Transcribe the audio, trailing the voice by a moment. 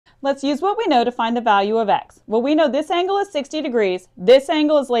Let's use what we know to find the value of x. Well, we know this angle is 60 degrees. This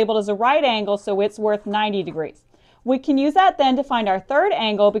angle is labeled as a right angle, so it's worth 90 degrees. We can use that then to find our third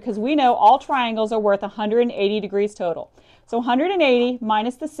angle because we know all triangles are worth 180 degrees total. So 180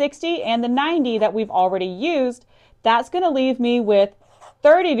 minus the 60 and the 90 that we've already used, that's going to leave me with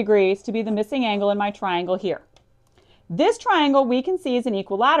 30 degrees to be the missing angle in my triangle here. This triangle we can see is an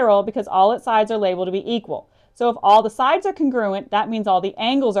equilateral because all its sides are labeled to be equal. So if all the sides are congruent, that means all the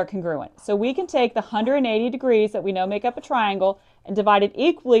angles are congruent. So we can take the 180 degrees that we know make up a triangle and divide it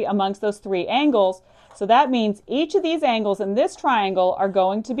equally amongst those three angles. So that means each of these angles in this triangle are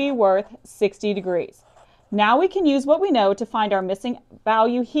going to be worth 60 degrees. Now we can use what we know to find our missing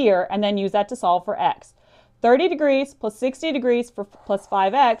value here and then use that to solve for x. 30 degrees plus 60 degrees plus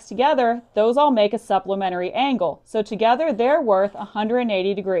 5x, together, those all make a supplementary angle. So together they're worth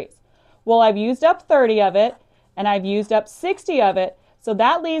 180 degrees. Well, I've used up 30 of it, and I've used up 60 of it, so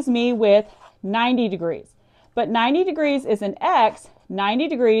that leaves me with 90 degrees. But 90 degrees is an x, 90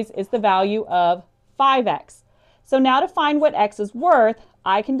 degrees is the value of 5x. So now to find what x is worth,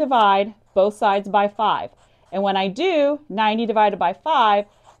 I can divide both sides by 5. And when I do, 90 divided by 5,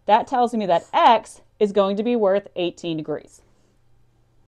 that tells me that x is going to be worth 18 degrees.